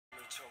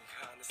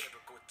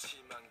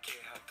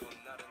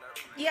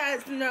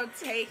Yes, no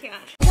taken.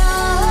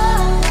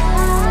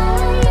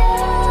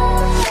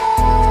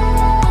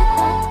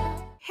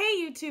 Hey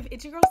YouTube,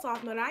 it's your girl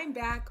SlothMode. I'm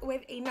back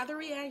with another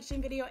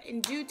reaction video,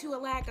 and due to a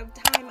lack of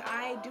time,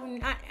 I do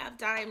not have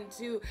time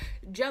to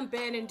jump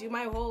in and do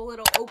my whole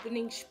little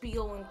opening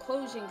spiel and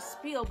closing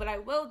spiel, but I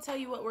will tell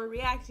you what we're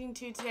reacting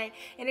to today,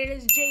 and it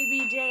is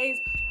JBJ's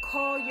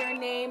Call Your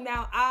Name.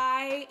 Now,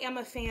 I am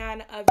a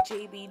fan of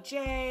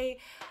JBJ.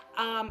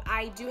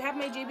 I do have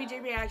my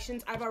JBJ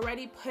reactions. I've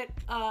already put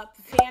up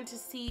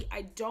Fantasy.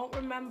 I don't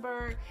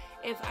remember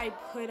if I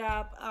put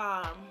up,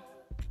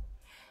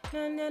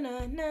 na na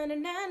na na na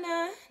na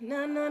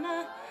na na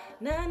na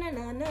na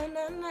na na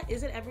na na.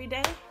 Is it Every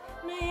Day?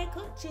 I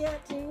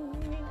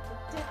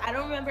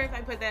don't remember if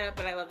I put that up,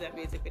 but I love that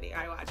music video.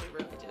 I watch it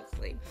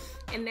religiously.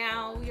 And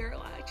now we are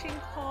watching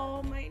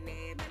Call My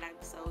Name, and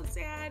I'm so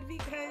sad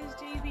because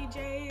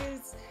JBJ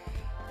is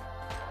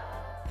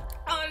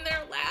on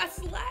their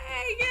last leg,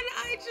 and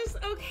I just,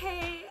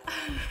 okay.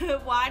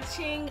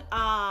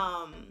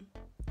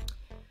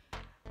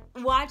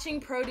 Watching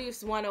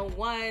Produce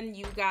 101,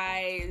 you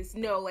guys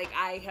know, like,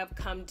 I have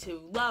come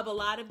to love a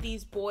lot of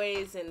these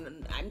boys,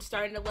 and I'm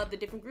starting to love the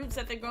different groups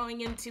that they're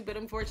going into, but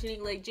unfortunately,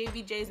 like,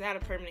 JBJ is not a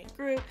permanent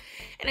group,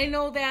 and I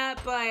know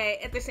that,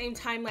 but at the same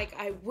time, like,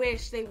 I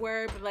wish they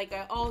were, but, like,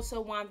 I also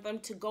want them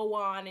to go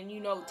on and, you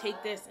know,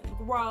 take this and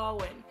grow,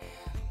 and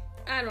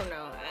I don't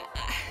know.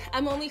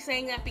 I'm only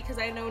saying that because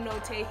I know No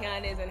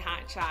Taehyun is in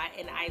Hot Shot,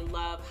 and I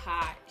love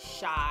Hot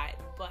Shot,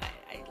 but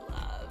I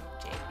love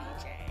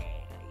JBJ.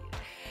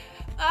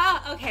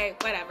 Okay,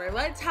 whatever.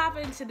 Let's hop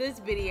into this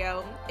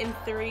video in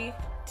 3,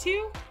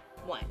 2,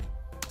 1.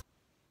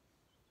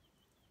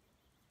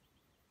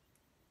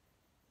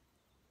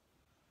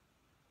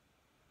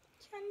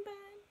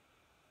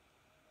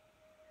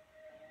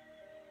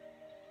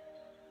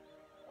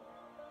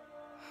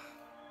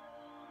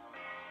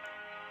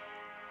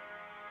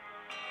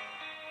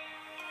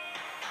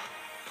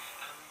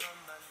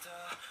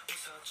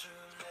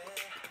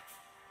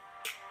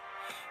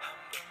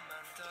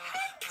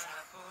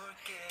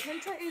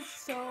 Kenta is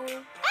so...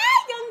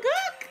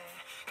 Jungkook!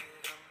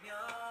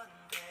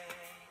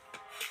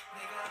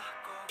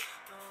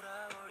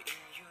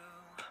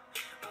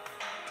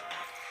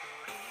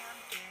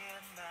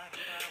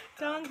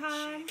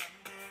 Donghan.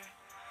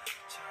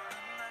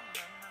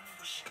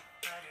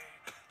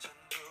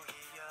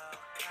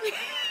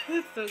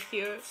 That's so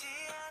cute. It's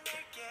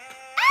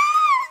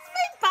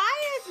my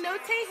bias! No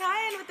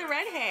Taehyun with the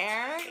red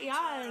hair.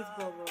 Yes,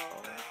 Bobo.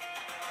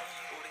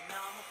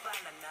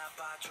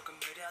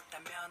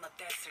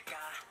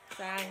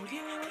 Thank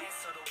you.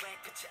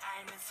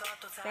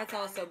 That's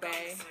also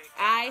Bae.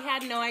 I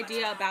had no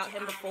idea about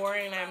him before,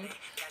 and I'm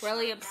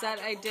really upset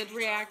I did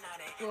react.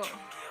 Well,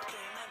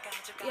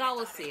 y'all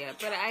will see it,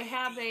 but I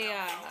have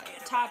a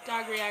Top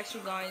Dog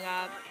reaction going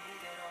up,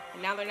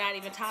 and now they're not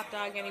even Top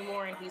Dog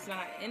anymore, and he's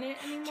not in it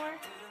anymore.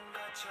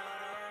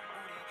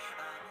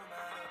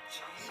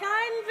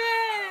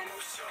 Hyunbin!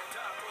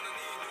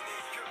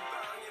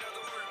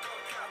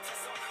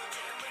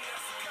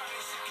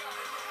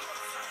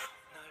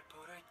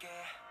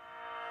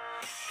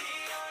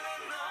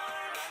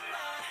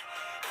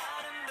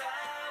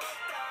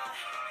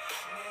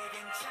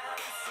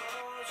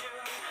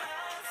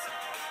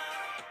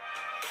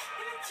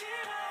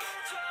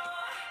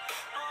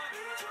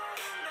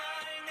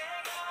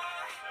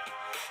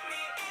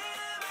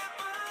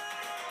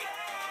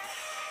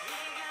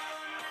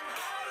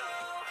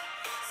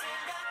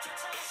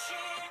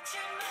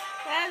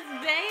 That's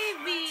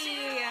Baby.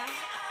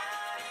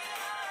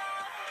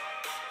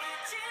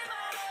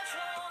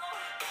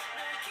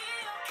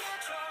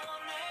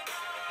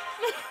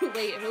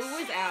 Wait, who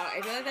was out?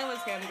 I feel like that was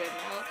Hyunbin,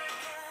 no?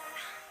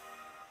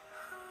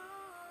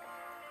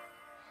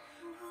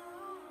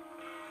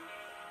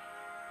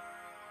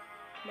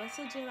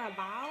 Message in a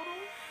bottle?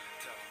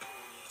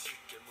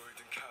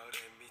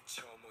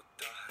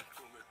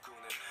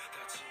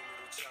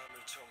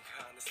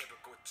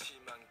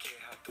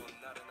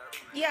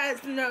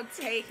 Yes, no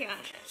taken.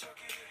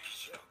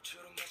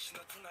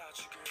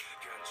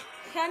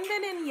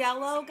 Hyunbin in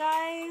yellow,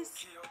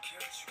 guys.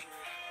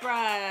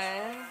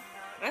 Bruh,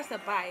 that's a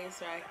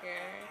bias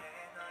record.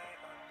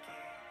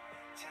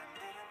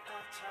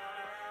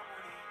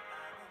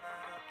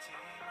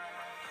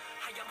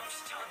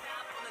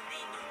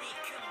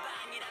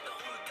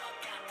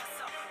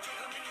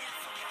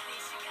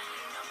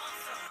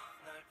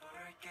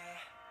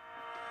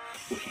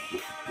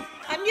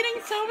 I'm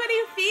getting so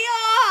many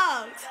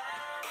feels.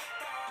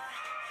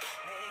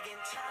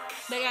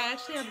 Like, I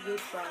actually have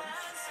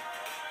goosebumps.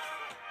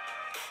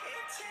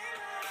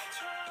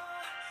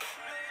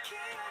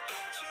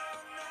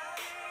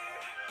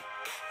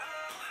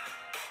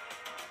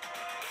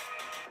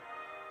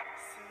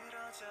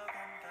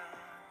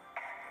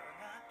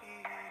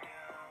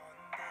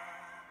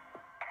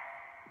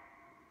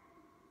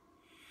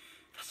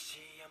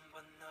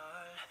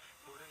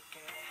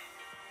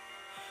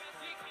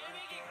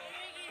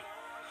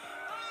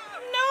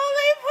 No,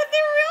 they put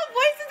their real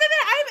voices in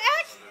it. I'm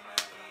actually...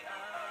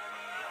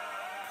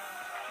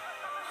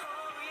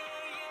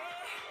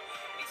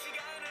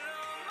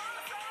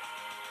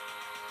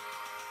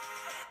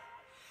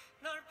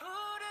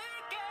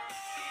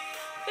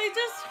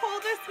 just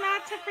told us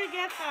not to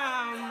forget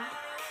them.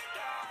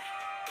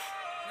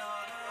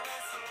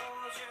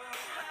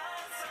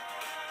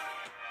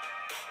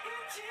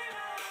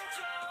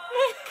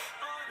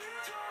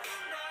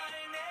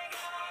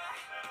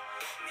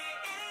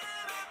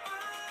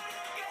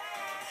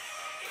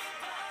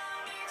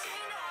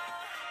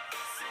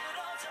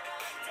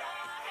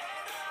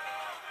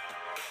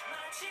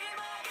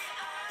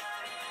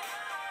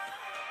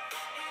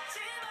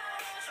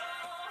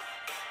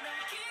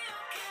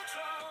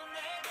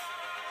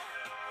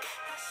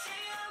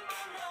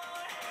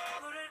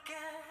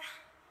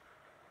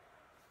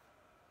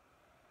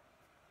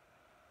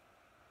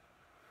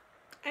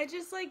 I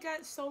just like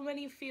got so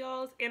many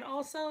feels, and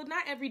also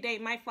not every day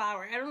my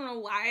flower. I don't know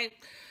why.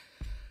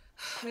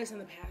 This in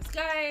the past,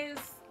 guys.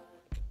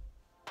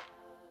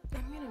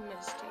 I'm gonna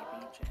miss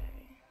JBJ.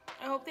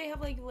 I hope they have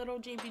like little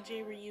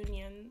JBJ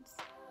reunions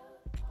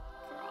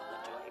for all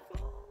the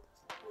joyfuls.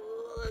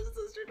 Oh,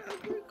 sister,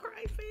 not gonna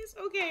cry face.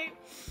 Okay,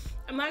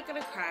 I'm not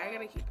gonna cry. I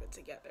gotta keep it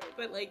together.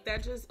 But like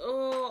that just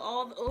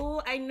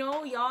I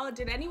know y'all.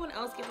 Did anyone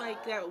else get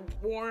like that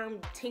warm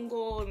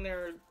tingle in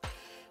their,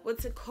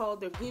 what's it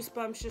called? Their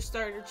goosebumps just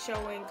started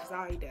showing, because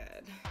I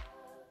did.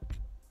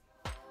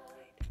 Okay.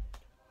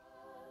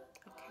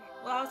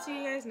 Well, I'll see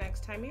you guys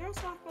next time. Your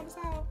SlothMode is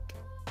out.